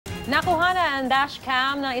Nakuha ang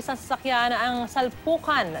dashcam ng isang sasakyan ang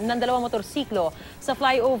salpukan ng dalawang motorsiklo sa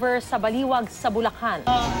flyover sa Baliwag sa Bulacan.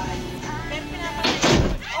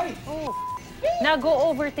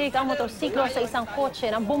 Nag-o-overtake ang motorsiklo sa isang kotse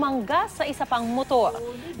nang bumangga sa isa pang motor.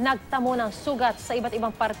 Nagtamo ng sugat sa iba't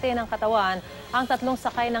ibang parte ng katawan ang tatlong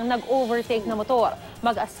sakay ng nag-overtake na motor.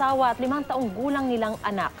 Mag-asawa at 5 taong gulang nilang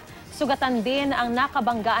anak. Sugatan din ang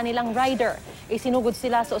nakabanggaan nilang rider. Isinugod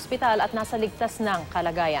sila sa ospital at nasa ligtas ng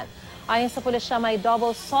kalagayan. Ayon sa pulisya, may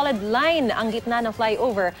double solid line ang gitna ng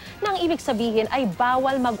flyover nang ibig sabihin ay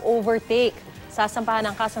bawal mag-overtake. Sasampahan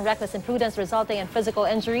ng kasong reckless imprudence resulting in physical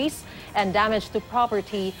injuries and damage to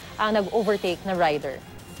property ang nag-overtake na rider.